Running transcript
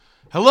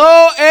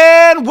Hello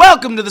and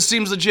welcome to the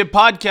Seems Legit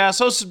podcast,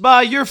 hosted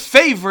by your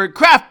favorite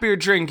craft beer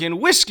drinking,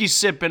 whiskey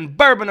sipping,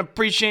 bourbon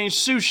appreciating,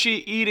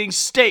 sushi eating,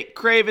 steak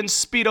craving,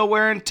 speedo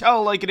wearing,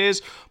 tell it like it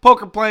is,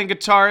 poker playing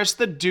guitarist,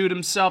 the dude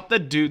himself, the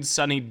dude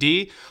Sunny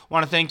D. I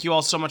want to thank you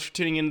all so much for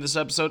tuning into this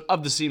episode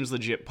of the Seems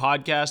Legit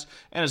podcast,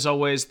 and as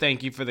always,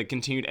 thank you for the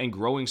continued and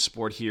growing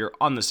support here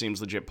on the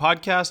Seems Legit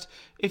podcast.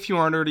 If you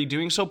aren't already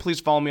doing so, please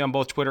follow me on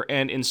both Twitter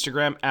and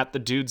Instagram at the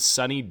dude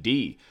Sunny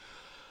D.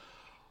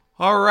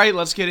 All right,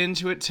 let's get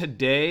into it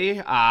today.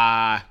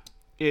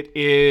 It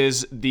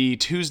is the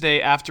Tuesday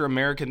after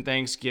American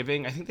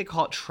Thanksgiving. I think they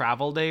call it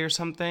Travel Day or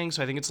something.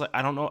 So I think it's like,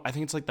 I don't know, I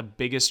think it's like the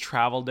biggest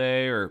travel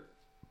day, or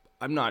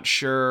I'm not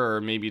sure,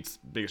 or maybe it's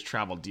the biggest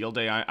travel deal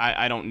day.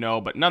 I don't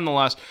know, but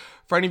nonetheless,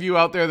 for any of you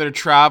out there that are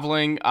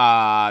traveling,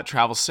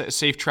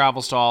 safe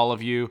travels to all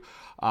of you.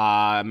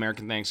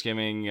 American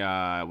Thanksgiving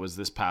was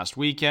this past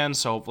weekend,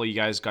 so hopefully you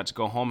guys got to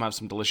go home, have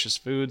some delicious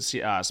food,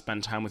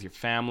 spend time with your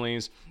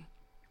families.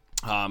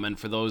 And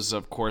for those,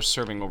 of course,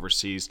 serving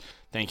overseas,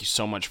 thank you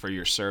so much for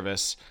your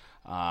service.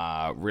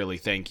 Really,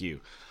 thank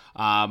you.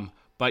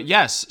 But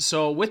yes,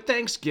 so with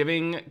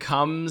Thanksgiving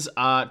comes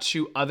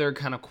two other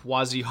kind of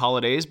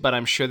quasi-holidays, but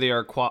I'm sure they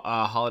are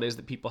holidays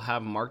that people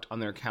have marked on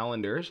their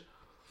calendars.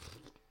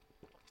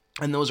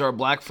 And those are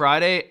Black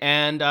Friday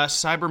and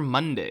Cyber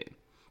Monday.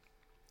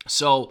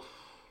 So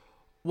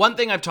one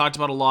thing I've talked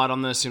about a lot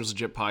on the Seems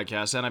Legit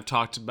podcast, and I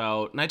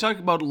talk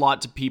about a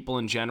lot to people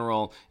in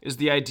general, is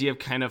the idea of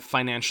kind of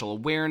financial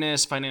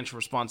awareness, financial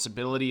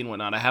responsibility, and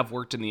whatnot. I have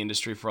worked in the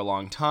industry for a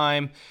long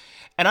time,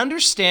 and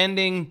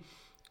understanding,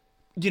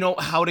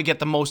 how to get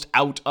the most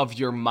out of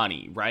your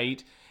money,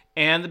 right?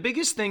 And the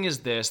biggest thing is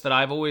this that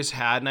I've always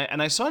had,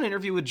 and I saw an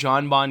interview with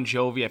John Bon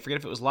Jovi, I forget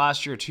if it was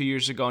last year or 2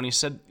 years ago, and he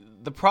said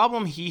the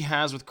problem he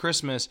has with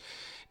Christmas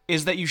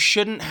is that you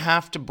shouldn't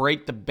have to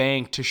break the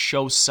bank to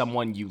show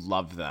someone you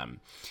love them.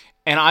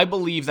 And I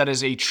believe that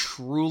is a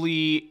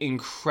truly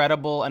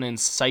incredible and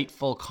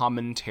insightful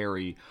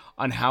commentary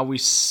on how we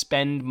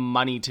spend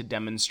money to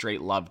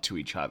demonstrate love to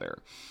each other.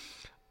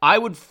 I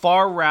would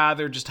far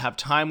rather just have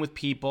time with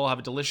people, have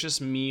a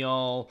delicious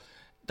meal,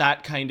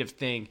 that kind of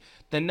thing,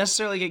 than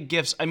necessarily get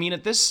gifts. I mean,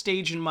 at this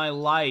stage in my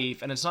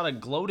life, and it's not a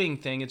gloating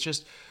thing, it's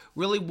just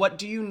really, what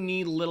do you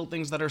need little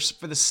things that are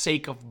for the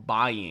sake of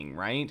buying,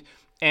 right?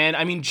 And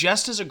I mean,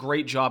 Jess does a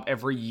great job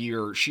every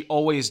year, she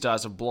always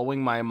does, of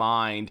blowing my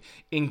mind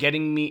in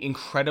getting me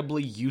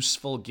incredibly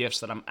useful gifts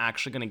that I'm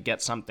actually going to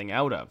get something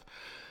out of.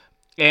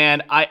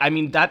 And I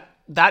mean,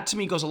 that to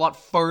me goes a lot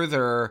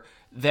further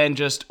than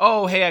just,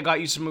 oh, hey, I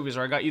got you some movies,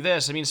 or I got you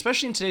this. I mean,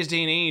 especially in today's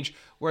day and age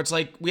where it's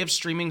like, we have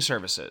streaming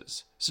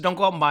services. So don't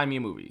go out and buy me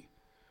a movie,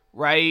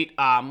 right?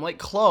 Like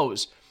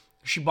clothes.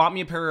 She bought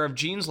me a pair of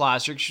jeans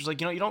last year. She was like,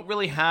 you don't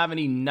really have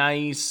any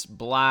nice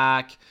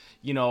black,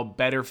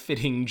 better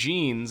fitting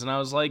jeans. And I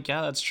was like,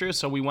 yeah, that's true.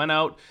 So we went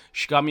out,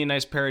 she got me a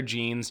nice pair of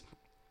jeans.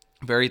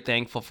 Very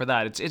thankful for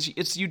that.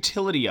 It's the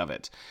utility of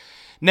it.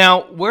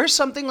 Now, where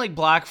something like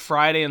Black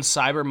Friday and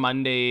Cyber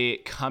Monday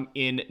come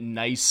in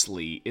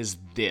nicely is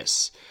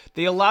this.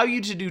 They allow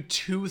you to do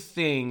two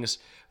things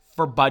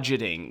for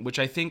budgeting, which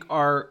I think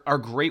are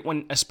great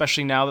when,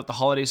 especially now that the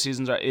holiday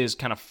season is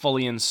kind of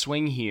fully in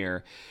swing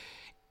here,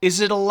 is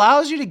it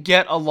allows you to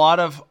get a lot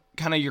of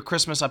kind of your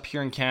Christmas up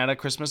here in Canada.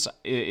 Christmas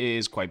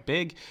is quite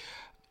big,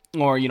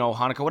 or,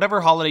 Hanukkah,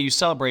 whatever holiday you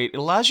celebrate, it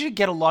allows you to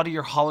get a lot of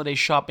your holiday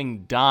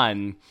shopping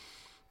done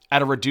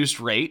at a reduced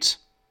rate.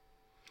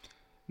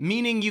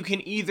 Meaning you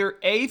can either,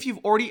 if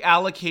you've already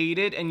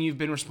allocated and you've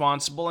been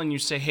responsible and you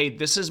say, hey,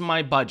 this is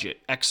my budget,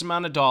 X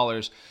amount of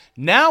dollars.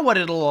 Now what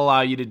it'll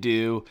allow you to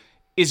do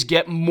is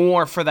get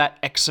more for that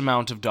X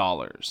amount of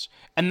dollars.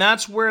 And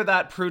that's where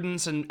that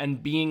prudence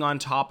and being on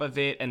top of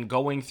it and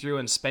going through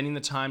and spending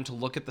the time to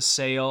look at the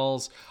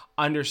sales,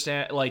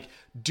 understand, like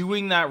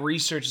doing that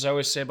research, as I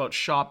always say about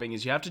shopping,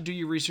 is you have to do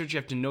your research, you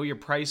have to know your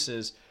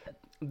prices.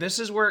 This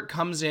is where it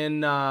comes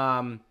in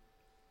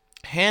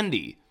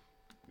handy.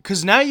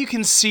 Because now you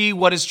can see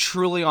what is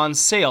truly on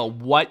sale,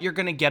 what you're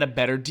going to get a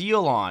better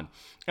deal on.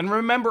 And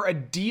remember, a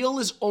deal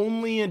is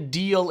only a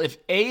deal if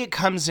A, it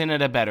comes in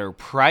at a better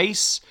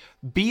price,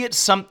 B, it's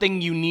something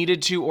you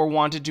needed to or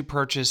wanted to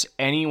purchase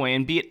anyway,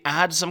 and B, it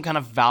adds some kind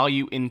of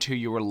value into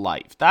your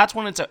life. That's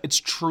when it's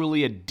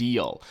truly a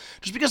deal.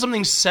 Just because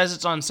something says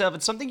it's on sale, if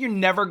it's something you're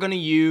never going to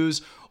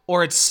use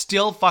or it's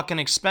still fucking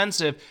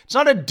expensive, it's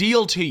not a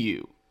deal to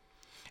you.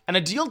 And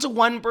a deal to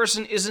one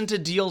person isn't a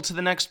deal to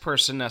the next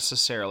person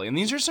necessarily. And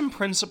these are some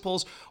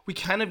principles we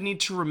kind of need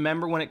to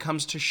remember when it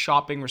comes to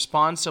shopping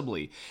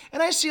responsibly.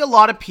 And I see a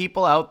lot of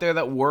people out there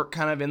that work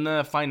kind of in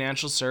the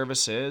financial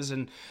services,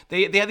 and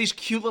they have these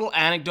cute little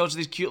anecdotes,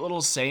 these cute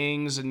little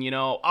sayings, and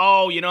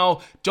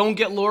don't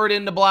get lured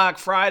into Black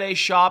Friday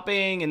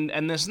shopping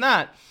and this and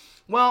that.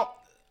 Well,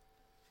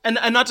 and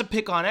not to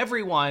pick on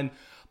everyone,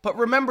 but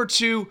remember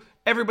too,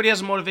 everybody has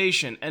a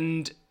motivation.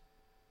 And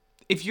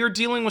if you're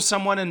dealing with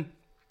someone and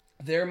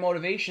their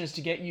motivation is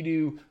to get you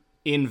to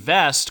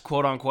invest,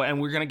 quote unquote,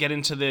 and we're going to get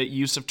into the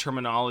use of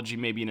terminology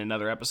maybe in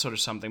another episode or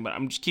something, but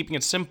I'm just keeping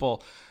it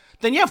simple,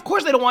 then yeah, of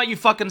course they don't want you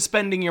fucking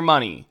spending your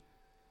money.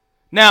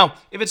 Now,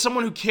 if it's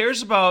someone who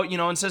cares about,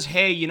 and says,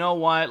 hey, you know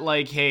what,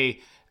 like,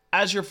 hey,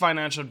 as your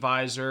financial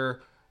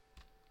advisor,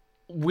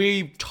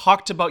 we've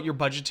talked about your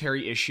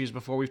budgetary issues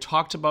before. We've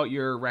talked about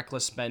your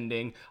reckless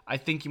spending. I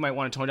think you might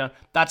want to tone down.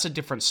 That's a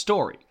different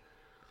story.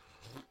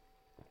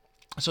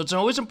 So it's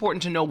always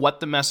important to know what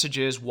the message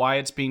is, why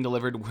it's being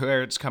delivered,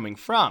 where it's coming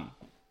from.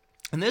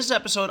 In this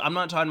episode, I'm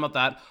not talking about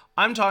that.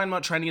 I'm talking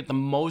about trying to get the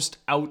most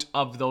out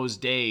of those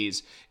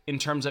days in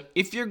terms of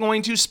if you're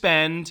going to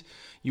spend,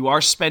 you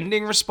are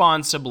spending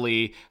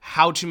responsibly,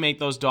 how to make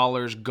those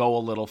dollars go a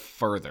little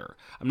further.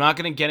 I'm not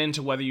going to get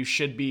into whether you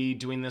should be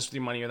doing this with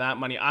your money or that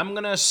money. I'm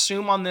going to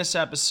assume on this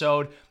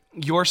episode,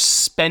 you're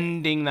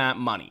spending that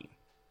money.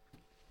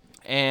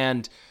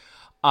 And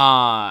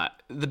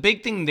the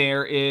big thing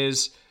there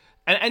is...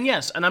 And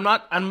yes, and I'm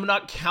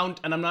not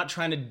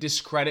trying to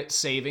discredit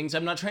savings.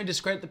 I'm not trying to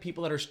discredit the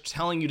people that are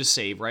telling you to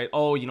save, right?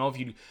 Oh, if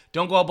you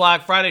don't go out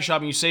Black Friday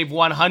shopping, you save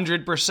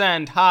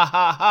 100%. Ha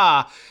ha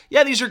ha.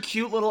 Yeah, these are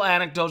cute little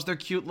anecdotes. They're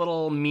cute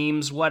little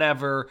memes,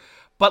 whatever.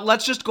 But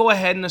let's just go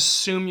ahead and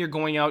assume you're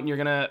going out and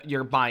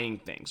you're buying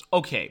things.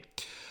 Okay.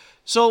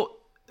 So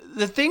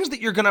the things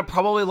that you're gonna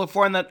probably look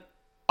for and that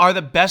are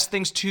the best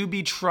things to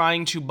be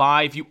trying to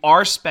buy if you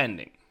are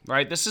spending.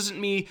 Right? This isn't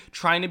me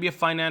trying to be a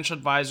financial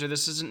advisor.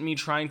 This isn't me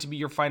trying to be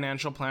your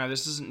financial planner.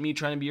 This isn't me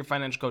trying to be your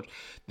financial coach.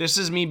 This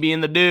is me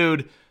being the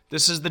dude.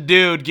 This is the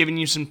dude giving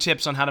you some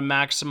tips on how to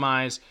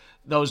maximize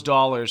those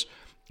dollars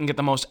and get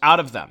the most out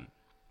of them.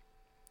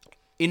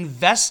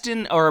 Invest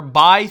in or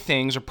buy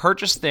things or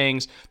purchase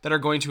things that are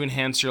going to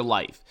enhance your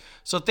life.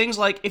 So things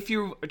like if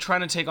you're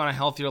trying to take on a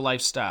healthier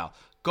lifestyle,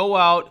 go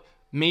out,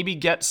 maybe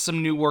get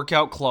some new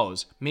workout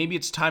clothes. Maybe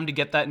it's time to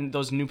get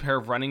those new pair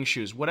of running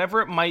shoes. Whatever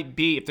it might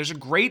be, if there's a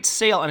great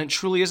sale, and it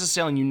truly is a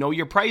sale, and you know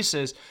your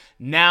prices,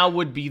 now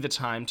would be the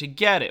time to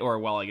get it. Or,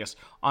 well, I guess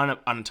on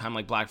a time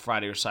like Black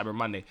Friday or Cyber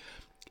Monday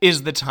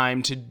is the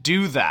time to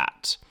do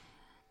that.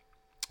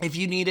 If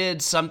you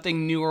needed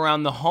something new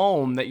around the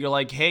home that you're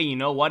like, hey, you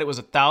know what? It was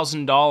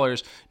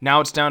 $1,000.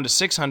 Now it's down to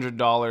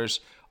 $600.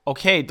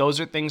 Okay, those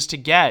are things to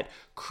get.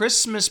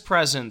 Christmas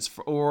presents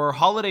or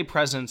holiday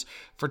presents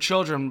for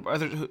children,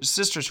 brothers,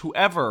 sisters,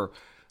 whoever.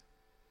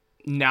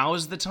 Now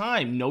is the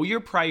time. Know your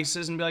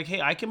prices and be like,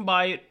 hey, I can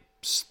buy it,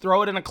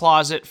 throw it in a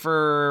closet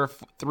for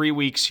 3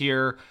 weeks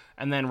here,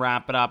 and then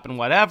wrap it up and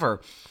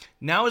whatever.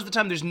 Now is the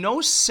time. There's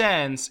no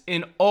sense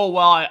in,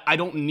 I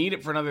don't need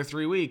it for another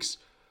 3 weeks.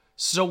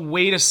 So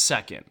wait a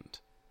second.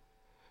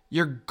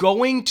 You're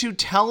going to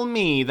tell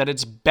me that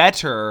it's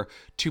better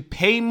to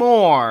pay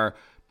more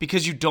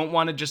because you don't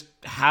want to just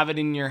have it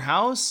in your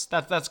house?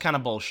 That's kind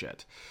of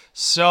bullshit.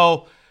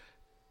 So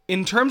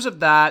in terms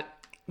of that,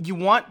 you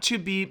want to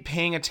be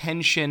paying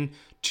attention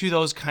to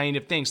those kind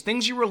of things.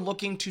 Things you were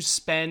looking to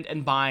spend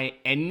and buy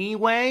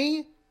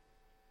anyway.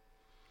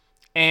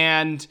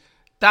 And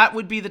that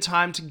would be the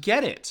time to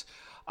get it.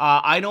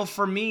 I know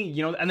for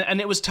me, and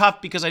it was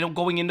tough because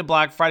going into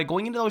Black Friday,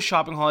 going into those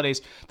shopping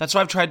holidays, that's why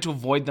I've tried to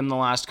avoid them the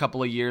last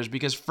couple of years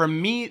because for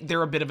me,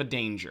 they're a bit of a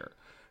danger.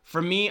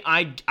 For me,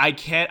 I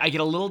get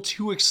a little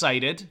too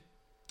excited.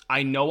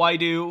 I know I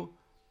do.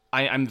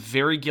 I'm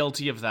very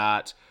guilty of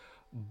that.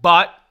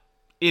 But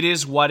it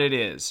is what it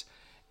is.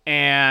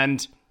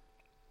 And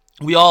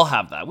we all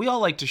have that. We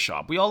all like to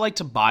shop. We all like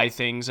to buy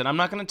things. And I'm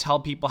not going to tell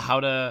people how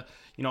to,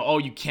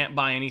 you can't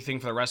buy anything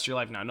for the rest of your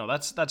life. No,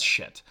 that's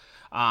shit.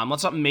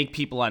 Let's not make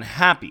people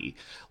unhappy.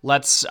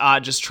 Let's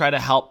just try to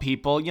help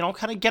people,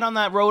 kind of get on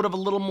that road of a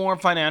little more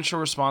financial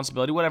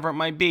responsibility, whatever it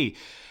might be.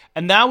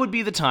 And that would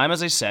be the time,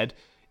 as I said,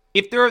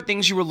 if there are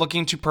things you were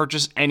looking to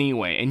purchase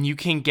anyway and you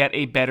can get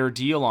a better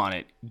deal on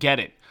it, get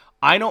it.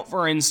 I know,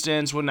 for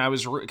instance, when I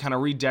was kind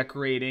of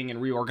redecorating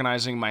and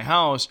reorganizing my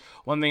house,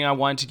 one thing I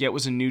wanted to get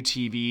was a new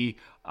TV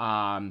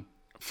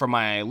for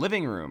my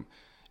living room.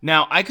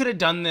 Now, I could have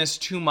done this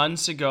 2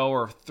 months ago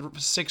or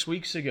 6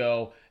 weeks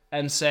ago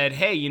and said,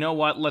 hey, you know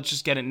what, let's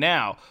just get it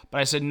now.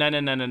 But I said,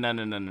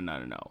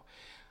 no.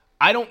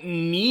 I don't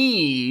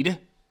need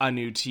a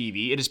new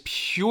TV. It is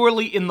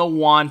purely in the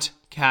want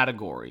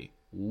category.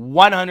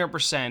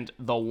 100%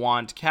 the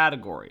want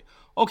category.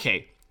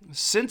 Okay,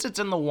 since it's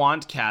in the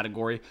want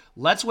category,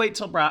 let's wait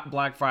till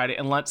Black Friday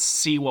and let's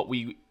see what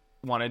we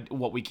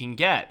can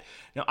get.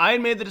 Now, I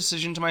had made the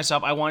decision to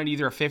myself, I wanted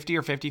either a 50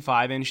 or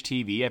 55-inch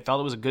TV. I felt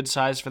it was a good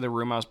size for the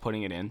room I was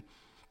putting it in.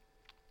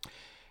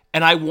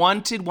 And I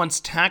wanted, once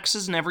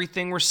taxes and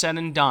everything were said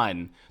and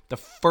done, the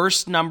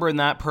first number in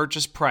that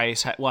purchase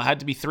price, it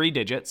had to be 3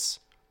 digits,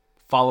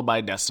 followed by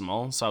a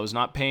decimal, so I was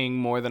not paying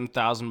more than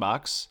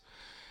 $1,000.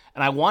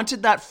 And I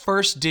wanted that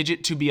first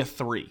digit to be a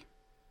 3.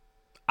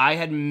 I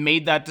had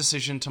made that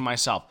decision to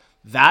myself.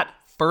 That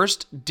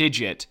first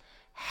digit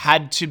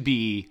had to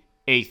be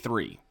a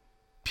 3.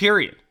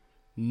 Period.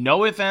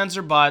 No ifs, ands,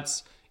 or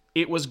buts.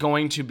 It was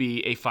going to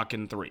be a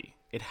fucking 3.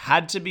 It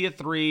had to be a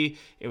 3.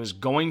 It was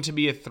going to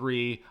be a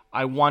 3.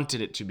 I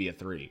wanted it to be a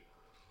 3.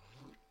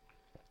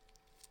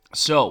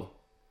 So,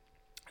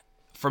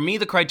 for me,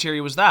 the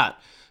criteria was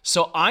that.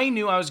 So I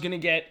knew I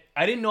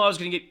didn't know I was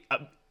going to get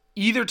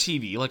either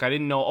TV, like I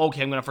didn't know,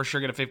 okay, I'm going to for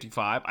sure get a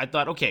 55. I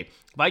thought, okay,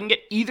 if I can get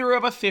either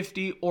of a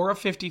 50 or a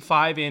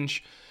 55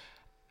 inch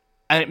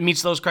and it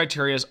meets those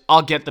criteria,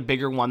 I'll get the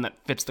bigger one that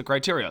fits the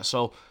criteria.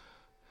 So,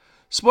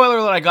 spoiler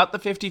alert, I got the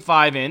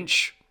 55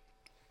 inch.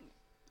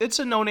 It's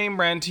a no-name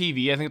brand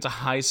TV. I think it's a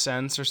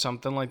Hisense or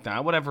something like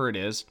that, whatever it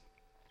is.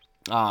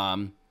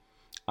 I'm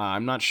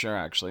not sure,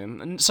 actually.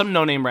 And some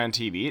no-name brand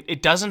TV.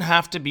 It doesn't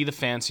have to be the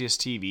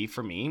fanciest TV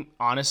for me.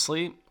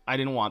 Honestly, I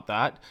didn't want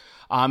that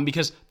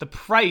because the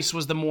price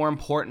was the more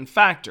important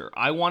factor.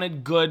 I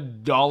wanted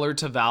good dollar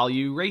to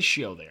value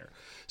ratio there.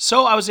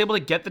 So I was able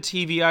to get the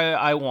TV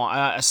I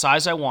want, a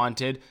size I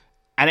wanted,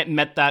 and it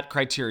met that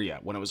criteria.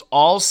 When it was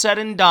all said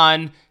and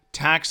done,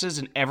 taxes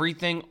and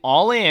everything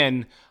all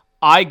in,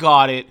 I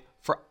got it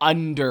for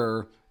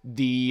under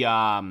the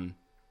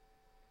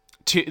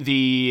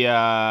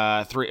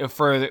three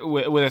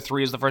with a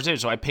 3 as the first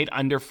digit. So I paid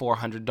under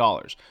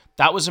 $400.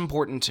 That was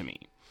important to me.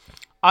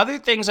 Other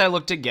things I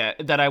looked to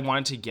get that I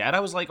wanted to get, I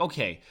was like,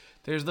 okay,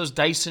 there's those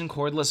Dyson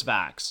cordless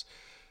vacs.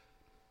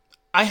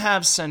 I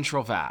have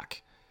Central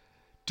Vac.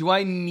 Do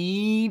I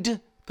need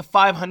the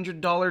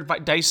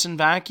 $500 Dyson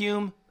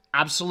vacuum?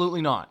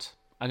 Absolutely not.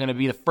 I'm going to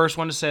be the first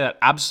one to say that.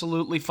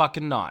 Absolutely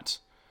fucking not.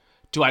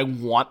 Do I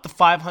want the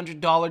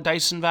 $500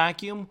 Dyson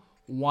vacuum?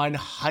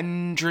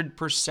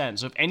 100%.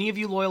 So if any of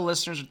you loyal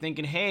listeners are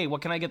thinking, hey,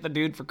 what can I get the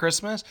dude for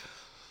Christmas?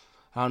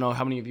 I don't know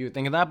how many of you are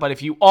thinking that, but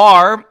if you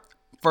are,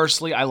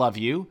 firstly, I love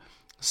you.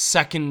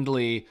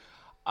 Secondly,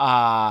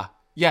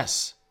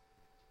 yes,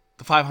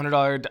 the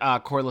 $500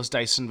 cordless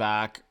Dyson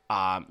vac,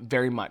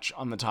 very much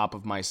on the top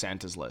of my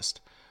Santa's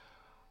list.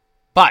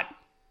 But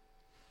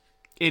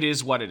it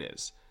is what it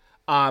is.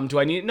 Do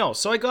I need it? No.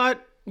 So I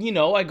got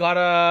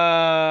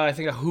I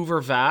think a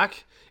Hoover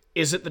vac.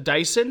 Is it the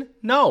Dyson?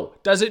 No.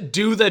 Does it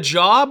do the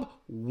job?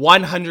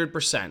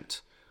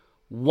 100%.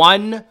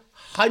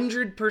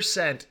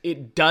 100%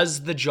 it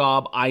does the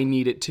job I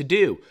need it to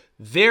do.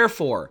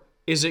 Therefore,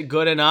 is it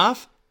good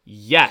enough?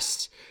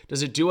 Yes.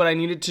 Does it do what I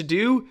need it to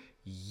do?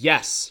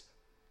 Yes.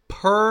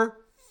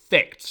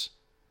 Perfect.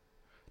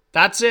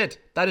 That's it.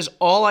 That is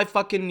all I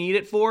fucking need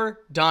it for.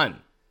 Done.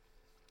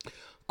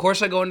 Of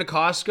course, I go into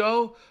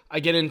Costco.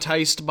 I get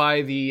enticed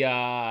by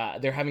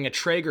they're having a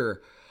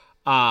Traeger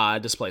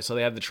display. So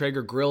they have the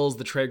Traeger grills,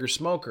 the Traeger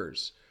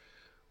smokers.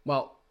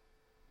 Well,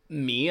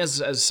 me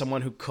as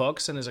someone who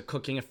cooks and is a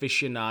cooking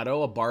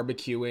aficionado, a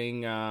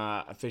barbecuing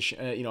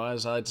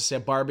as I like to say, a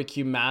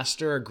barbecue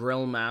master, a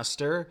grill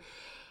master.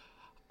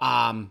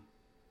 Yeah,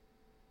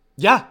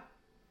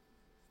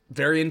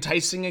 very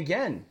enticing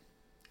again.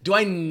 Do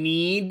I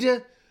need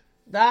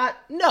that?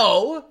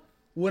 No.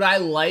 Would I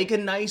like a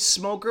nice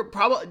smoker?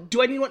 Probably.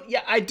 Do I need one?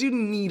 Yeah, I do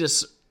need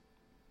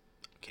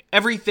okay,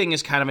 everything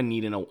is kind of a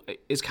need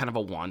is kind of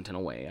a want in a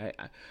way.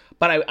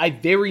 But I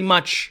very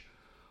much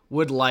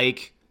would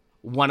like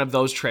one of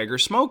those Traeger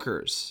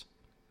smokers.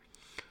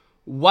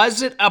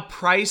 Was it a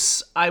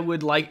price I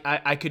would like?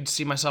 I could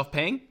see myself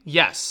paying?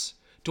 Yes.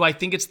 Do I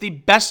think it's the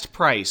best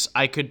price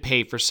I could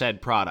pay for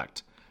said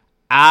product?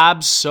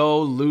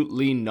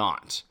 Absolutely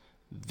not.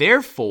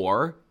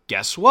 Therefore,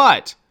 guess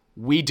what?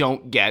 We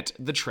don't get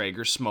the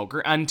Traeger smoker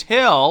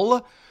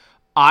until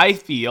I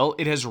feel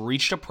it has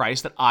reached a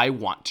price that I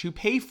want to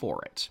pay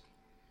for it.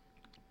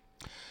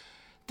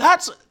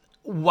 That's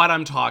what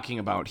I'm talking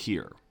about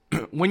here.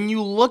 When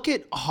you look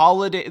at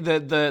holiday,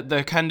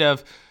 the kind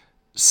of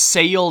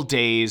sale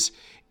days,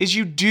 is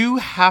you do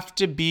have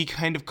to be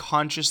kind of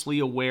consciously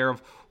aware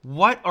of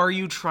what are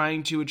you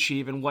trying to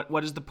achieve and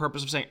what is the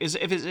purpose of saying? Is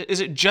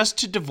it just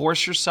to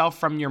divorce yourself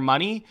from your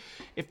money?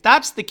 If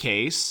that's the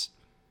case,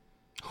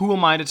 who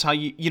am I to tell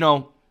you,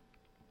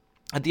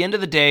 at the end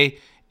of the day,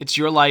 it's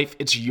your life,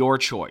 it's your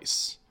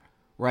choice,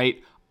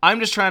 right? I'm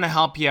just trying to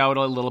help you out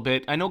a little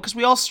bit. I know because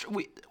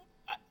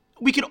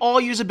we could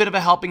all use a bit of a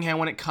helping hand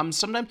when it comes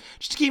sometimes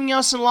just keeping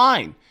us in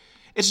line.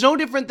 It's no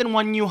different than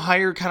when you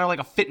hire kind of like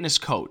a fitness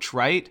coach,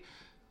 right?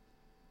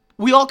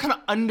 We all kind of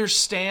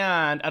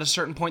understand at a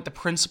certain point the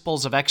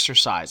principles of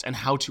exercise and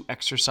how to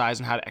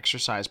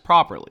exercise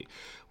properly.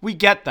 We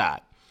get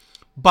that.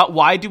 But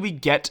why do we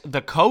get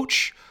the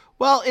coach?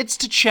 Well, it's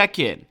to check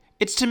in.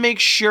 It's to make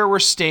sure we're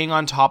staying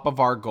on top of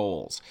our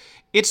goals.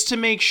 It's to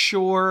make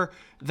sure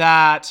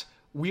that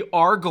we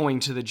are going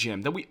to the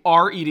gym, that we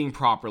are eating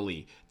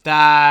properly,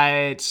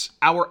 that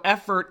our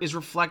effort is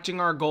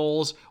reflecting our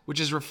goals, which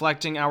is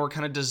reflecting our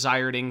kind of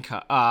desired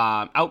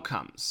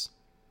outcomes.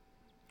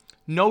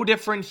 No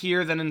different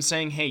here than in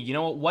saying, hey,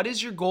 what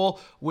is your goal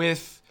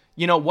with,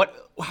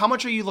 how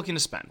much are you looking to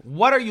spend?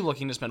 What are you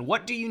looking to spend?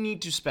 What do you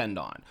need to spend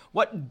on?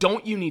 What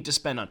don't you need to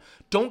spend on?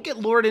 Don't get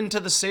lured into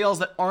the sales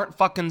that aren't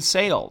fucking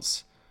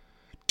sales.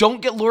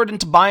 Don't get lured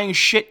into buying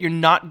shit you're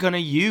not going to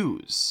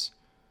use.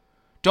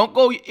 Don't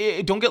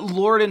get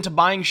lured into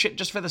buying shit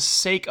just for the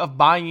sake of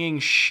buying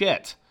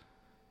shit.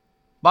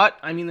 But,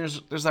 I mean,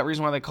 there's that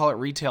reason why they call it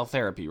retail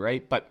therapy,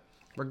 right? But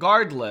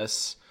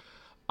regardless,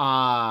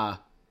 what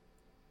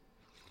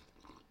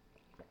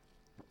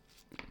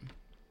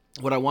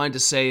I wanted to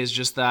say is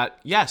just that,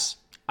 yes,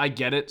 I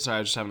get it. Sorry, I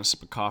was just having a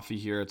sip of coffee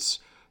here. It's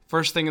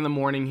First thing in the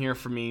morning here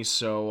for me,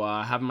 so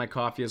having my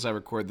coffee as I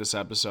record this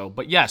episode.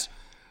 But yes,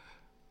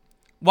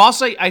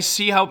 whilst I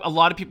see how a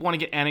lot of people want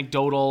to get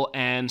anecdotal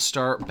and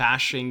start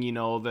bashing,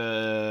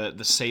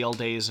 the sale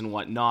days and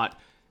whatnot,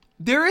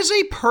 there is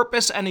a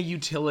purpose and a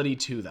utility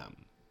to them.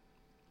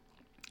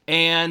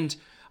 And,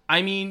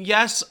 I mean,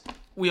 yes,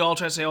 we all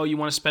try to say, oh, you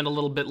want to spend a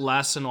little bit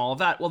less and all of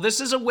that. Well, this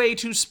is a way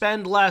to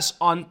spend less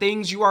on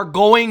things you are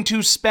going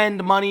to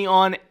spend money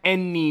on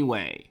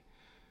anyway.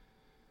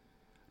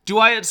 Do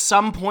I at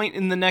some point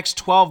in the next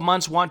 12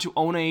 months want to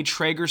own a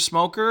Traeger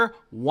smoker?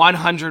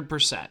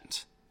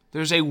 100%.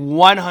 There's a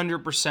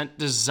 100%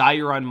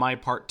 desire on my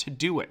part to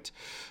do it.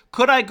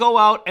 Could I go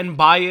out and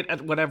buy it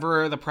at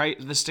whatever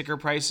the sticker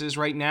price is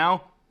right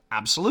now?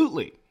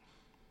 Absolutely.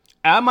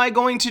 Am I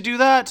going to do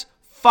that?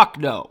 Fuck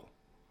no.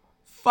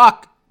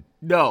 Fuck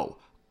no.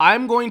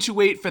 I'm going to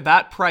wait for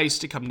that price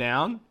to come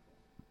down.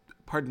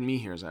 Pardon me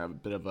here as I have a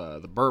bit of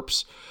the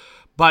burps.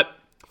 But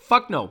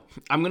fuck no.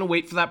 I'm going to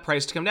wait for that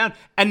price to come down.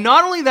 And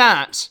not only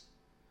that,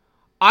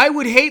 I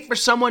would hate for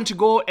someone to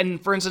go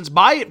and, for instance,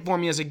 buy it for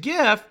me as a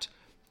gift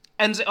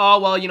and say,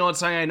 oh, well, it's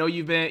something I know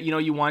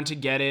you want to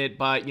get it,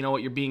 but you know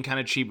what, you're being kind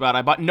of cheap about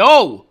it.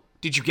 No!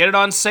 Did you get it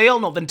on sale?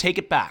 No, then take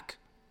it back.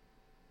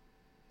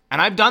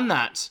 And I've done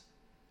that.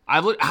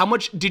 How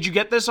much did you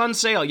get this on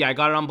sale? Yeah, I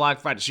got it on Black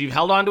Friday. So you've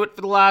held on to it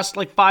for the last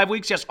 5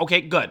 weeks? Yes. Okay,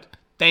 good.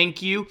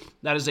 Thank you.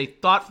 That is a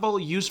thoughtful,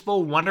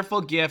 useful,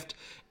 wonderful gift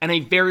and a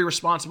very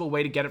responsible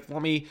way to get it for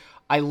me.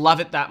 I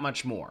love it that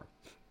much more.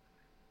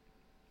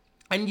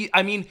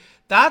 And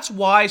that's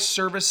why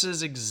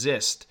services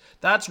exist.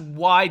 That's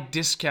why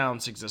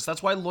discounts exist.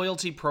 That's why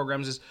loyalty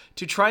programs is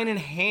to try and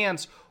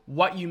enhance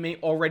what you may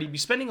already be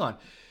spending on.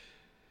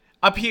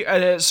 Up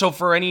here, so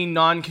for any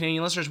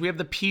non-Canadian listeners, we have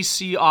the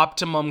PC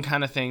Optimum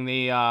kind of thing.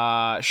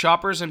 The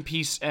Shoppers and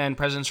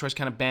President's Choice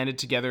kind of banded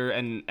together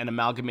and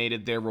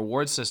amalgamated their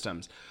reward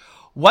systems.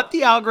 What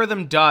the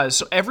algorithm does,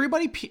 so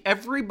everybody's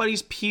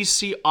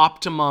PC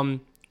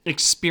Optimum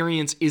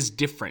experience is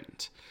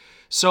different.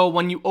 So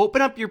when you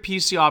open up your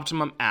PC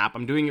Optimum app,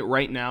 I'm doing it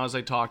right now as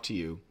I talk to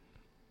you,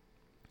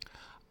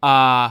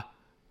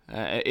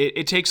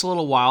 it takes a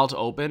little while to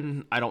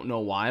open. I don't know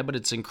why, but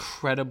it's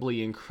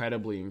incredibly,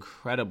 incredibly,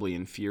 incredibly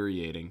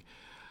infuriating.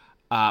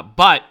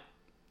 But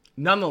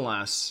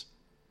nonetheless,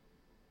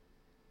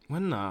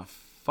 when the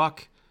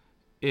fuck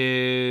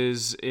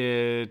is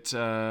it?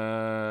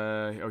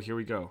 Here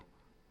we go.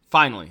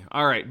 Finally.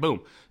 All right, boom.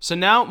 So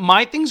now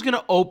my thing's going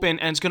to open,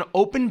 and it's going to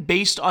open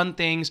based on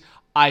things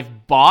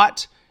I've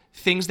bought,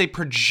 things they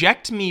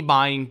project me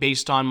buying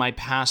based on my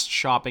past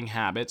shopping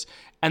habits.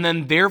 And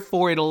then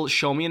therefore it'll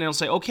show me and it'll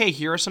say, okay,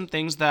 here are some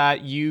things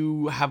that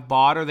you have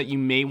bought or that you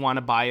may want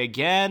to buy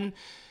again.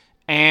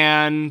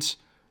 And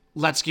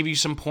let's give you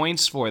some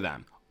points for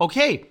them.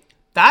 Okay,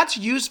 that's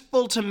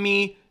useful to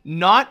me,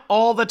 not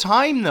all the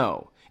time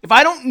though. If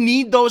I don't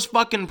need those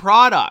fucking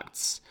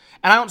products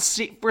and I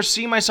don't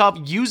foresee myself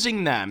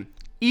using them,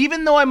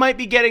 even though I might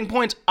be getting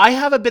points, I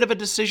have a bit of a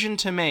decision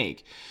to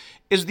make.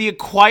 Is the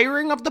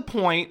acquiring of the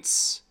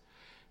points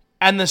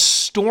and the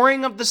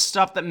storing of the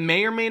stuff that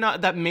may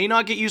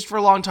not get used for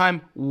a long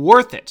time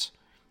worth it?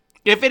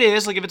 If it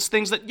is, if it's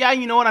things that, yeah,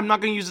 you know what, I'm not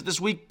going to use it this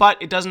week,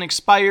 but it doesn't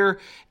expire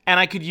and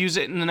I could use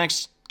it in the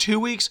next 2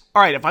 weeks.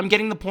 All right, if I'm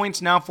getting the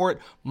points now for it,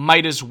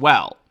 might as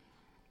well.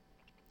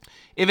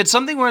 If it's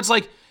something where it's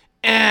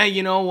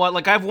you know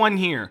what, I have one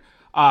here,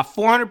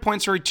 400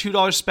 points for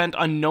 $2 spent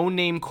on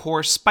no-name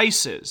core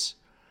spices.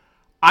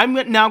 I'm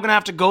now going to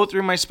have to go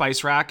through my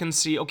spice rack and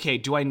see, okay,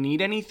 do I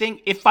need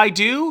anything? If I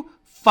do,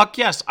 fuck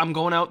yes, I'm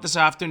going out this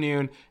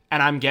afternoon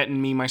and I'm getting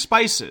me my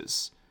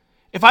spices.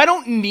 If I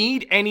don't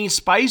need any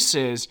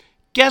spices,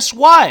 guess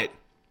what?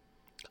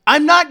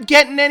 I'm not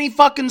getting any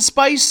fucking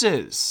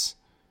spices.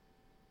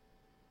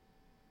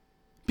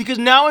 Because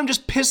now I'm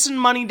just pissing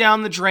money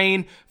down the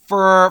drain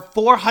for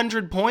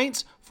 400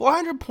 points.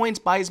 400 points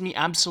buys me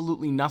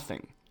absolutely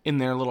nothing in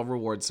their little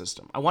reward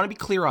system. I want to be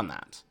clear on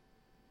that.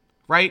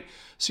 Right?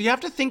 So you have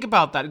to think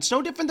about that. It's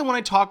no different than when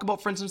I talk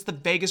about, for instance, the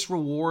Vegas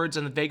rewards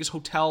and the Vegas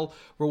hotel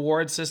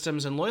reward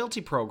systems and loyalty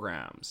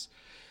programs.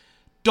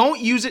 Don't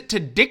use it to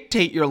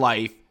dictate your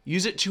life.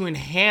 Use it to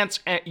enhance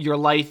your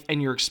life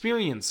and your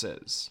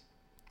experiences.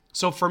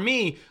 So for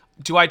me,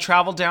 do I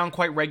travel down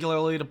quite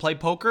regularly to play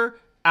poker?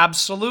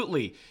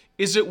 Absolutely.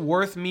 Is it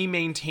worth me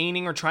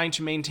maintaining or trying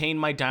to maintain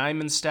my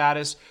diamond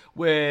status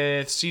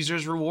with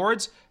Caesars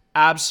Rewards?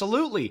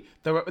 Absolutely.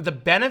 The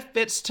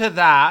benefits to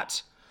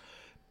that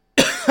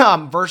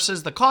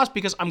versus the cost,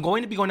 because I'm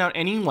going to be going out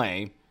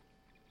anyway,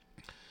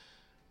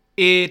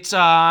 it's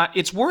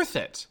worth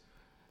it.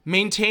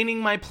 Maintaining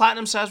my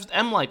platinum status with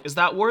MLife, is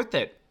that worth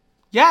it?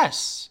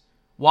 Yes.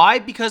 Why?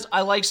 Because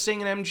I like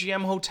staying in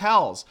MGM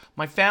hotels.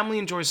 My family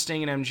enjoys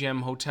staying in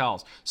MGM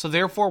hotels. So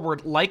therefore, we're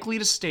likely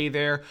to stay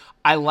there.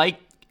 I like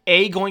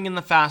going in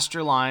the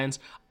faster lines.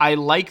 I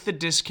like the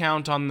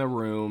discount on the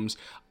rooms.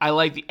 I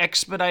like the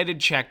expedited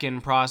check-in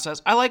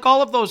process. I like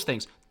all of those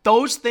things.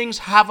 Those things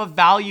have a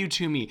value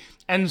to me.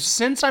 And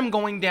since I'm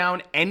going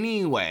down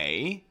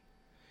anyway,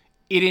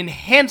 it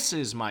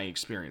enhances my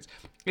experience.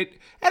 It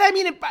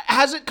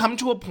has it come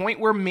to a point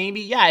where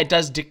maybe, yeah, it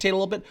does dictate a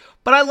little bit,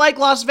 but I like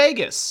Las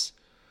Vegas.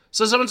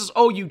 So someone says,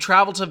 oh, you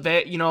travel to,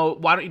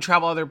 why don't you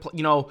travel other,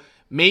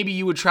 maybe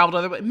you would travel to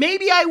other places.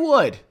 Maybe I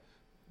would.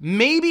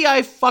 Maybe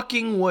I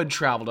fucking would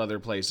travel to other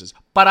places,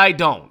 but I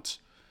don't.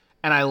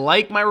 And I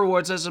like my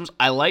reward systems.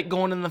 I like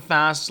going in the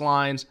fast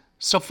lines.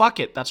 So fuck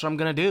it. That's what I'm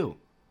going to do.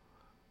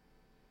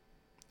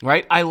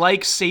 Right? I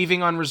like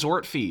saving on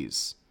resort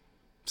fees.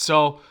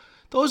 So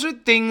those are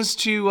things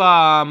to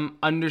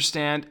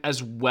understand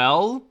as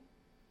well.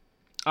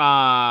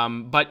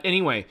 But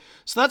anyway,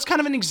 so that's kind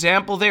of an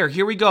example there.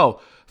 Here we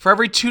go. For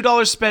every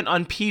 $2 spent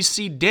on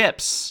PC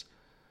dips,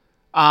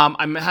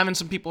 I'm having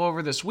some people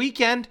over this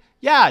weekend.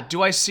 Yeah,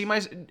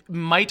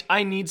 might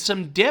I need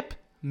some dip?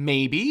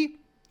 Maybe.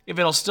 If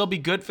it'll still be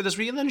good for this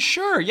weekend, then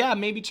sure. Yeah,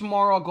 maybe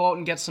tomorrow I'll go out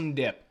and get some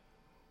dip.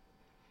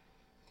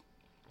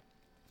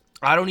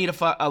 I don't need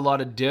a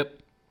lot of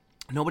dip.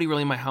 Nobody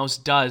really in my house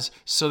does.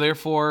 So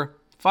therefore,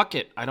 fuck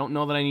it. I don't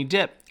know that I need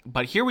dip.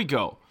 But here we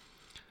go.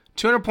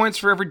 200 points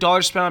for every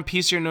 $1 spent on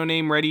PC or no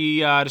name ready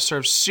to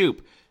serve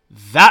soup.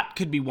 That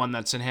could be one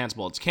that's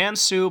enhanceable. It's canned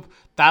soup.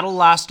 That'll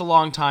last a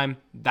long time.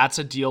 That's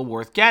a deal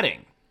worth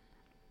getting.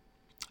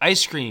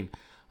 Ice cream.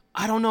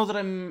 I don't know that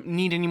I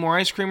need any more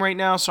ice cream right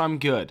now, so I'm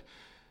good.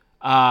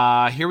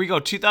 Here we go.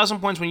 2,000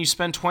 points when you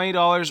spend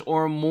 $20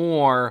 or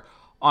more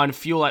on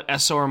fuel at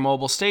Esso or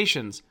mobile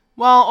stations.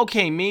 Well,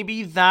 okay,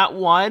 maybe that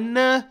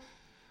one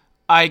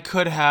I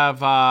could have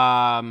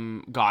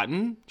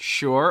gotten.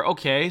 Sure,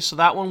 okay. So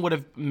that one would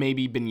have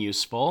maybe been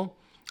useful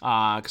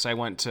because I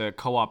went to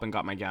Co-op and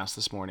got my gas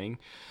this morning.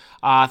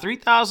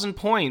 3,000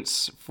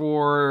 points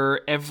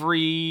for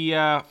every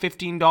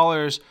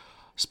 $15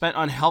 spent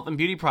on health and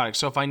beauty products.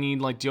 So if I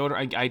need like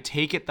deodorant, I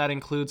take it that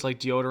includes like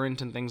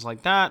deodorant and things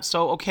like that.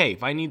 So, okay,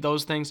 if I need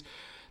those things,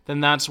 then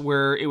that's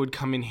where it would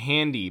come in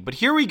handy. But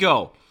here we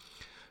go.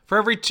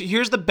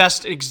 Here's the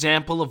best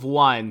example of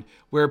one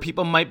where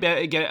people might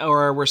get,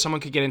 or where someone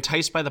could get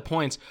enticed by the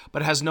points,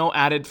 but it has no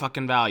added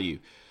fucking value.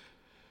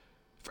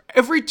 For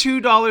every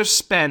 $2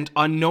 spent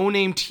on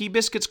no-name tea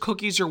biscuits,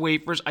 cookies, or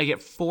wafers, I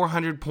get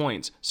 400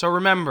 points. So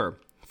remember,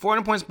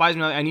 400 points buys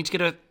me.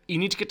 You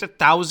need to get to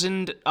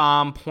 1,000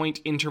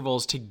 point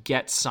intervals to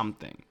get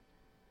something.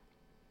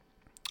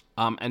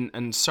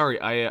 And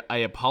sorry, I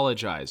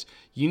apologize.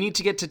 You need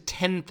to get to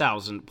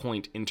 10,000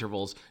 point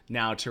intervals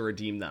now to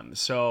redeem them.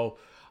 So,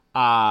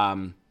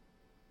 yeah.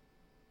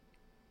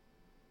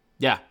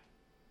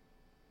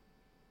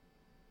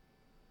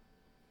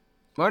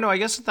 Or no, I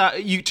guess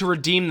to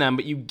redeem them,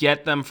 but you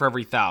get them for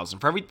every 1,000.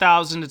 For every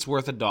 1,000, it's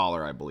worth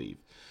 $1, I believe.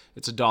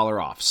 It's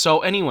 $1 off. So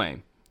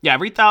anyway, yeah,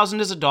 every 1,000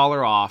 is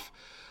 $1 off.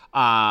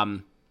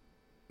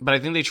 But I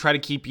think they try to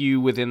keep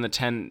you within the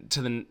 10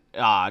 to the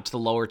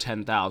lower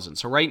 10,000.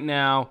 So right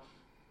now,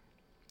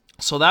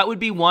 so that would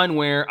be one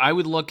where I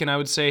would look and I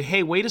would say,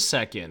 hey, wait a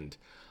second.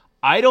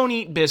 I don't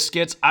eat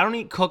biscuits. I don't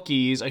eat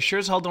cookies. I sure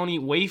as hell don't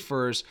eat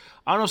wafers.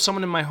 I don't know if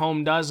someone in my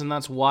home does, and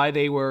that's why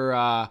they were.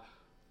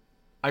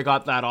 I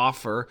got that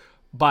offer.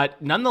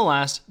 But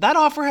nonetheless, that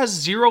offer has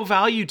zero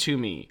value to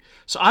me.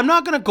 So I'm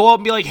not going to go out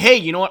and be like, hey,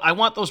 you know what? I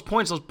want those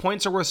points. Those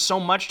points are worth so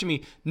much to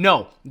me.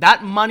 No,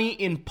 that money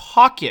in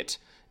pocket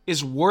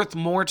is worth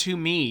more to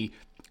me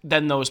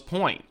than those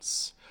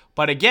points.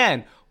 But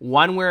again,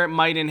 one where it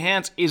might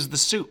enhance is the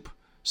soup.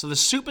 So the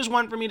soup is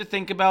one for me to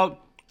think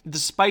about. The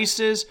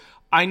spices,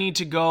 I need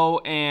to go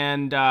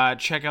and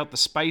check out the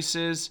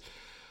spices.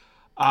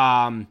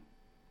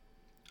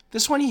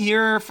 This one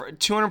here, for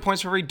 200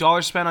 points for every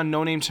 $1 spent on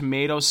no-name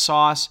tomato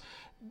sauce.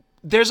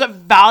 There's a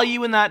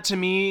value in that to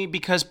me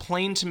because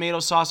plain tomato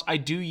sauce, I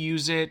do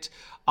use it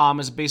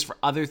as a base for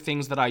other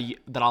things that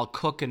I'll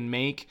cook and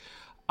make.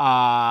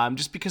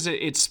 Just because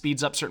it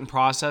speeds up certain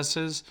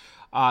processes.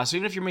 So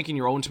even if you're making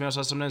your own tomato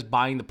sauce, sometimes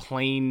buying the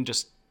plain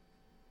just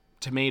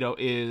tomato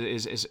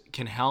is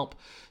can help.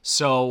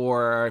 So,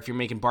 or if you're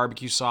making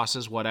barbecue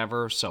sauces,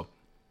 whatever. So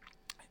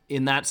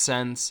in that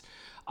sense,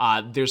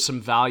 there's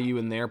some value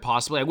in there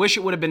possibly. I wish it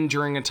would have been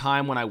during a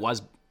time when I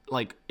was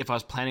like, if I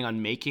was planning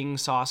on making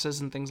sauces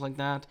and things like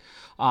that.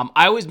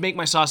 I always make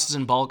my sauces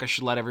in bulk. I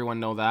should let everyone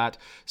know that.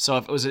 So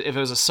if it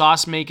was a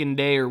sauce making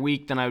day or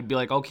week, then I would be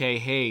like, okay,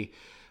 hey,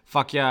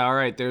 fuck yeah, all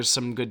right, there's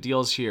some good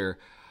deals here.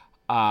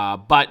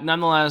 But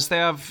nonetheless, they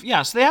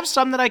have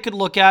some that I could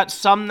look at,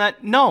 some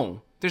that,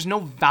 no, there's no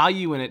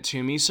value in it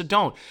to me, so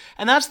don't.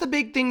 And that's the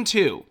big thing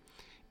too,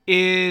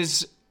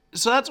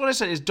 so that's what I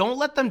said, is don't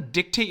let them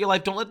dictate your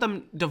life. Don't let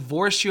them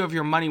divorce you of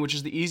your money, which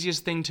is the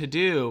easiest thing to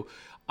do.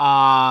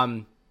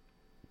 But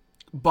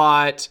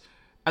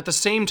at the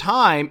same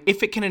time,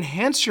 if it can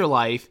enhance your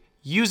life,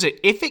 use it.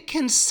 If it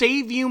can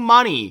save you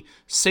money,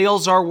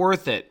 sales are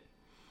worth it.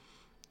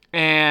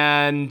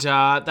 And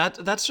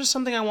that's just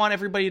something I want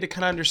everybody to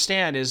kind of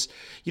understand is,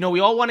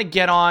 we all want to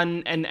get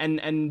on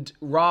and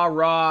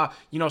rah,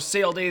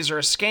 sale days are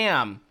a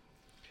scam.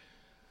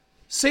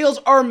 Sales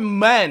are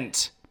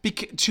meant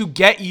to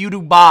get you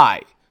to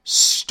buy.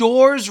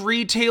 Stores,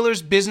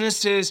 retailers,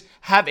 businesses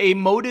have a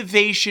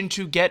motivation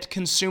to get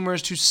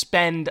consumers to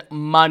spend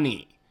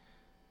money.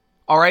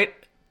 All right?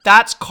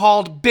 That's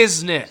called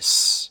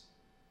business.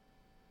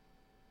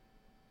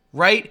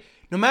 Right?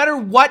 No matter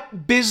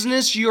what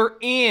business you're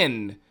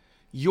in,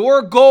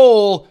 your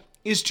goal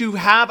is to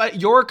have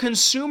your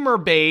consumer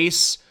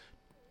base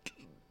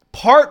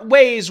part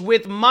ways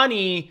with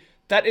money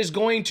that is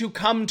going to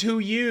come to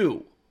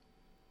you.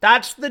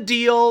 That's the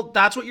deal.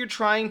 That's what you're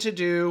trying to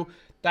do.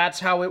 That's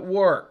how it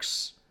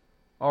works.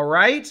 All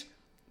right?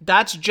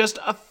 That's just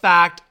a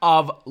fact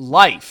of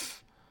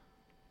life.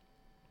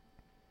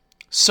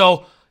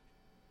 So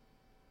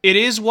it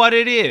is what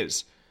it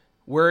is,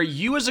 where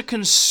you as a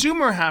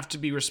consumer have to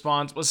be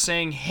responsible,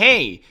 saying,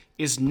 hey,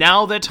 is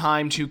now the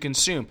time to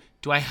consume?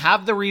 Do I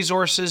have the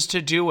resources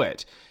to do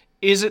it?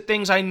 Is it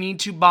things I need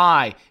to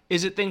buy?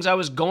 Is it things I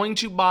was going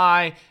to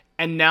buy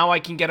and now I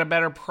can get a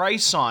better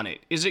price on it?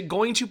 Is it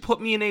going to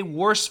put me in a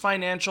worse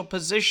financial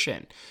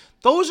position?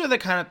 Those are the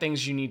kind of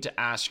things you need to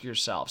ask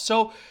yourself.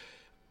 So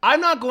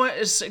I'm not going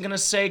to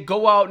say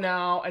go out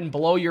now and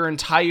blow your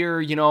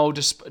entire,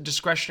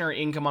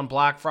 discretionary income on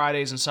Black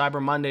Fridays and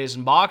Cyber Mondays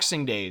and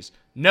Boxing Days.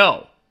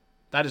 No,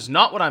 that is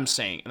not what I'm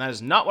saying, and that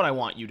is not what I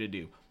want you to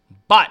do.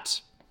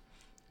 But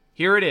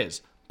here it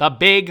is. The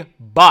big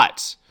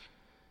but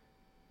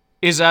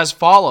is as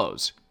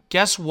follows.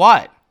 Guess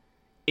what?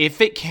 If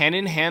it can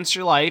enhance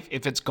your life,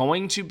 if it's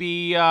going to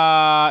be,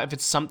 if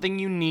it's something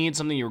you need,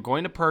 something you're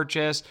going to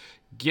purchase,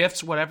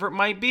 gifts, whatever it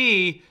might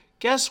be,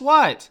 guess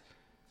what?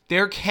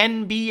 There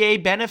can be a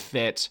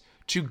benefit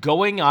to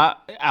going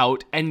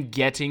out and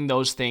getting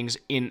those things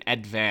in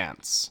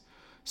advance.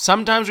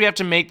 Sometimes we have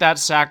to make that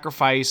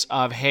sacrifice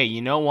of, hey,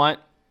 you know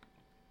what?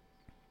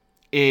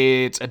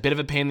 It's a bit of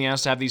a pain in the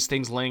ass to have these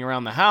things laying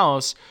around the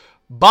house,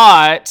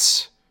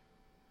 but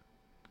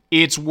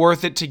it's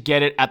worth it to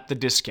get it at the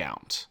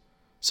discount.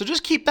 So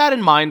just keep that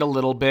in mind a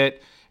little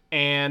bit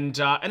and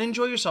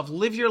enjoy yourself.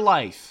 Live your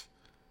life.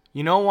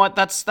 You know what?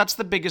 That's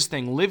the biggest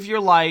thing. Live your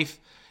life.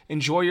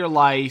 Enjoy your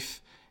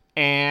life.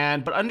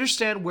 But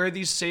understand where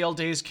these sale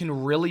days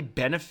can really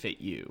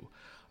benefit you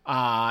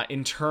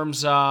in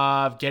terms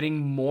of getting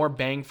more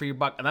bang for your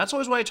buck. And that's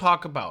always what I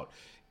talk about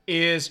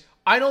is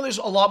I know there's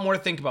a lot more to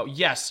think about.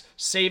 Yes,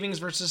 savings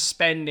versus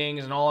spending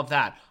and all of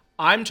that.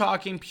 I'm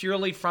talking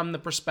purely from the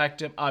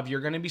perspective of you're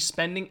going to be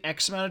spending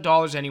X amount of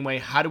dollars anyway.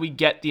 How do we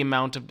get the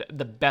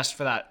best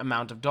for that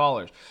amount of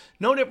dollars?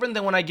 No different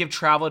than when I give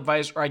travel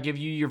advice or I give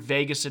you your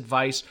Vegas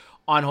advice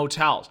on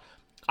hotels.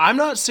 I'm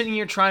not sitting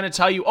here trying to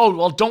tell you, oh,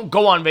 well, don't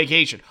go on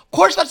vacation. Of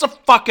course, that's a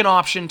fucking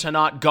option to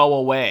not go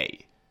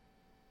away.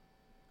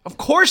 Of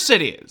course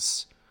it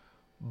is.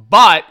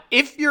 But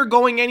if you're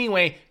going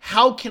anyway,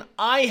 how can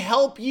I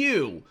help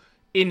you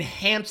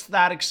enhance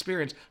that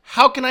experience?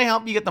 How can I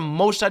help you get the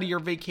most out of your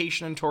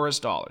vacation and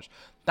tourist dollars?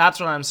 That's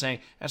what I'm saying.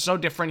 It's no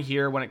different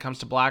here when it comes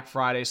to Black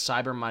Friday,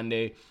 Cyber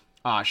Monday,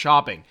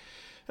 shopping.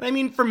 And I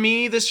mean, for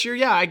me this year,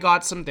 yeah, I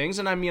got some things.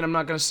 And I mean, I'm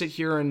not going to sit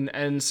here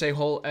and say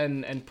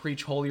and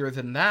preach holier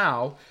than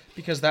thou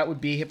because that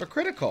would be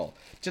hypocritical.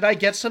 Did I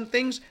get some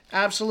things?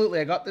 Absolutely.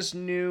 I got this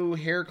new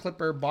hair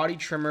clipper body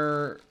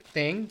trimmer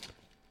thing.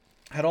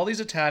 Had all these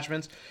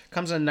attachments,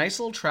 comes in a nice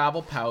little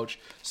travel pouch.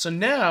 So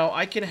now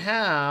I can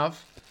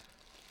have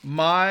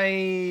my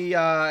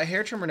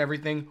hair trimmer and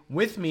everything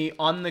with me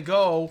on the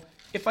go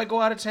if I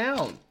go out of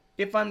town.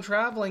 If I'm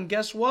traveling,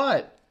 guess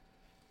what?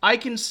 I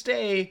can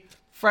stay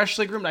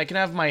freshly groomed. I can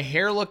have my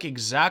hair look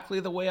exactly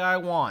the way I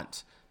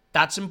want.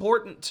 That's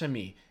important to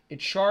me. It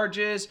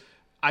charges.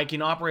 I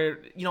can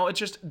operate, it's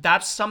just,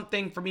 that's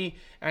something for me.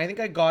 And I think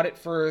I got it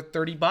for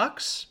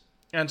 $30.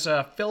 And it's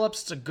a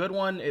Philips. It's a good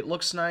one. It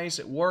looks nice.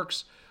 It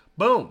works.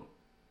 Boom.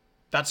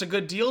 That's a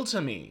good deal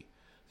to me.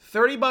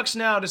 $30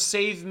 now to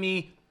save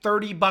me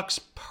 $30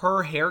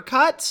 per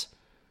haircut.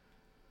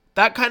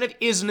 That kind of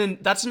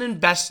that's an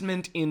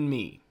investment in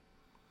me.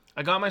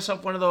 I got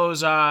myself one of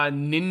those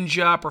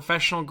Ninja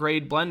professional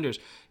grade blenders.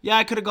 Yeah,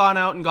 I could have gone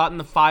out and gotten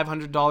the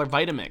 $500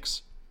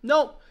 Vitamix.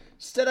 Nope.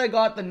 Instead, I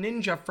got the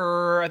Ninja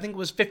for, I think it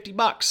was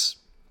 $50.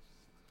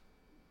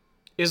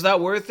 Is that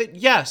worth it?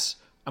 Yes.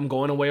 I'm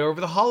going away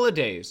over the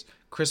holidays.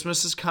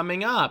 Christmas is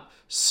coming up.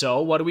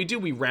 So what do?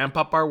 We ramp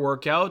up our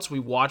workouts. We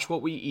watch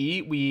what we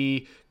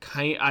eat.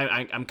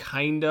 I'm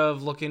kind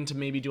of looking to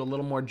maybe do a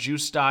little more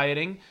juice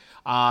dieting.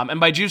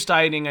 And by juice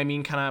dieting, I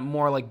mean kind of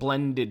more like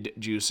blended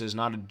juices,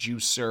 not a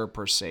juicer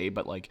per se,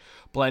 but like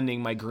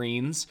blending my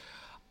greens.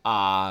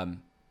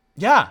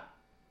 Yeah.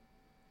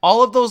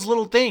 All of those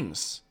little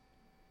things.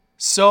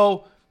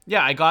 So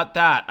yeah, I got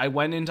that. I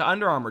went into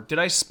Under Armour. Did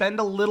I spend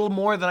a little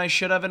more than I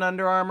should have in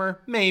Under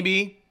Armour?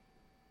 Maybe.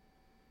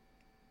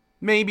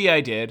 Maybe I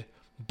did.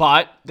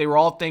 But they were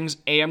all things,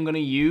 A, I'm going to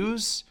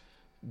use,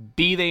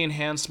 B, they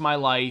enhanced my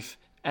life,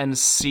 and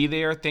C,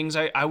 they are things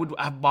I would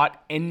have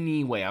bought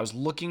anyway. I was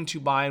looking to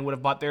buy and would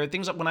have bought. There are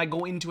things that when I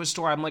go into a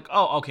store, I'm like,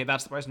 oh, okay,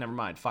 that's the price. Never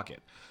mind. Fuck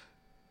it.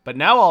 But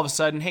now all of a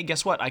sudden, hey,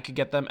 guess what? I could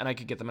get them, and I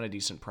could get them at a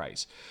decent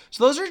price.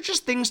 So those are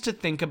just things to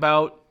think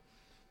about.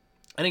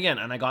 And again,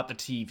 I got the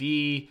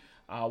TV.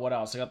 What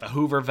else? I got the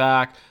Hoover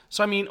vac.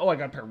 So, I mean, I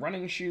got a pair of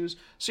running shoes.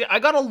 So, yeah, I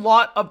got a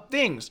lot of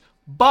things.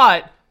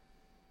 But,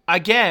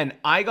 again,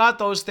 I got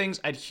those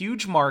things at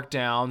huge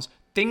markdowns.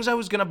 things I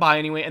was going to buy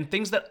anyway, and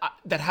things that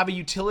have a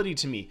utility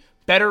to me.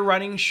 Better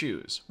running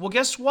shoes. Well,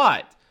 guess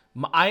what?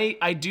 I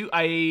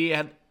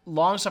had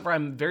long suffer.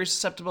 I'm very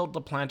susceptible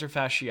to plantar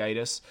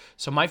fasciitis,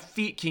 so my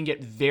feet can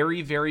get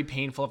very, very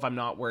painful if I'm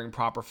not wearing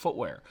proper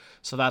footwear.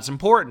 So that's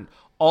important.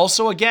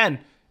 Also, again,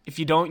 if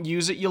you don't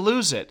use it, you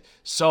lose it.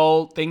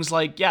 So things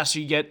like, so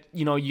you get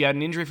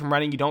an injury from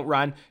running, you don't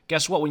run.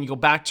 Guess what? When you go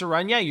back to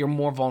run, you're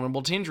more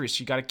vulnerable to injuries.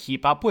 So you got to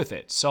keep up with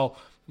it. So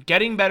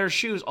getting better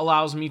shoes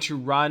allows me to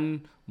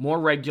run more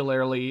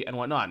regularly and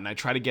whatnot. And I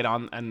try to get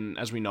on, and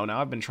as we know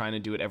now, I've been trying to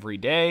do it every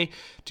day,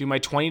 do my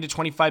 20 to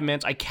 25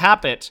 minutes. I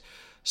cap it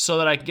so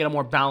that I can get a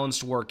more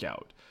balanced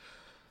workout.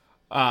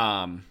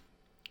 So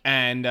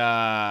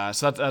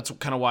that's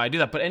kind of why I do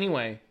that. But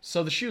anyway,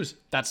 so the shoes,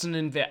 that's an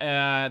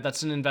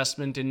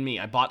investment in me.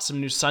 I bought some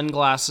new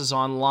sunglasses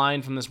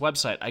online from this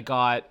website. I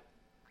got,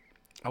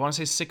 I want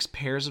to say 6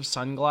 pairs of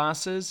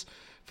sunglasses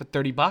for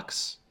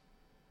 $30.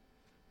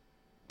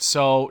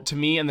 So to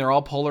me, and they're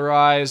all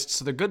polarized,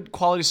 so they're good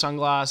quality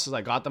sunglasses.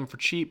 I got them for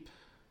cheap.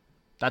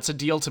 That's a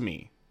deal to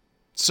me.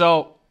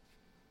 So,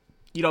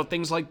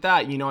 things like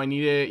that. I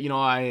need it.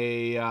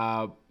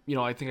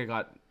 I think I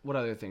got, what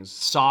other things?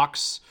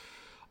 Socks.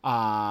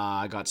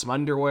 I got some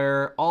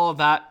underwear. All of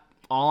that,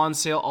 all on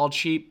sale, all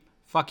cheap.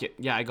 Fuck it.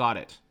 Yeah, I got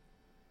it.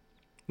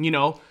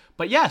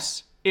 But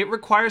yes, it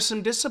requires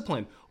some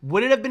discipline.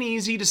 Would it have been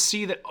easy to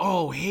see that,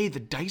 oh, hey, the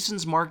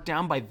Dyson's marked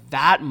down by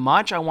that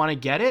much, I want to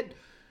get it?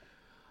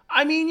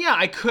 I mean, yeah,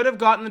 I could have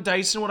gotten the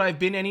Dyson. Would I have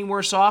been any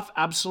worse off?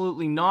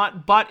 Absolutely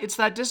not. But it's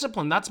that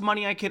discipline. That's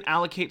money I could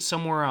allocate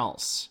somewhere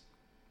else.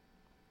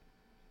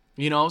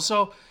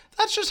 So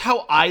that's just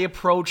how I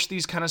approach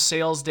these kind of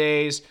sales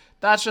days.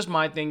 That's just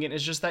my thinking.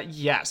 It's just that,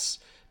 yes,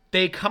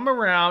 they come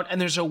around and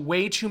there's a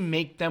way to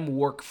make them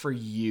work for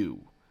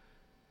you.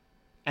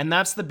 And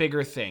that's the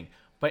bigger thing.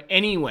 But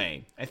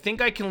anyway, I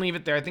think I can leave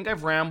it there. I think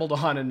I've rambled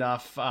on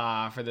enough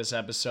for this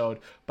episode.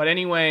 But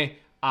anyway,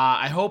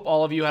 I hope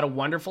all of you had a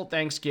wonderful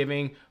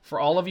Thanksgiving. For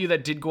all of you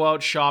that did go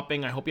out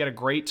shopping, I hope you had a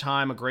great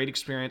time, a great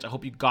experience. I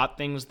hope you got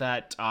things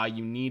that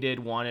you needed,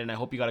 wanted, and I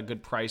hope you got a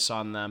good price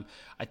on them.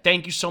 I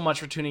thank you so much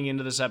for tuning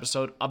into this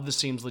episode of the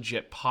Seems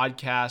Legit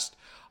podcast.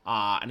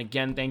 And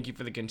again, thank you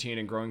for the continued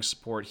and growing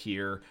support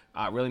here.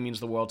 It really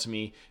means the world to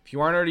me. If you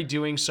aren't already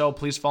doing so,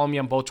 please follow me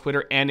on both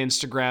Twitter and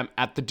Instagram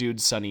at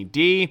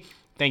TheDudeSunnyD.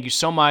 Thank you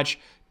so much.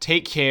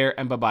 Take care,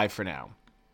 and bye-bye for now.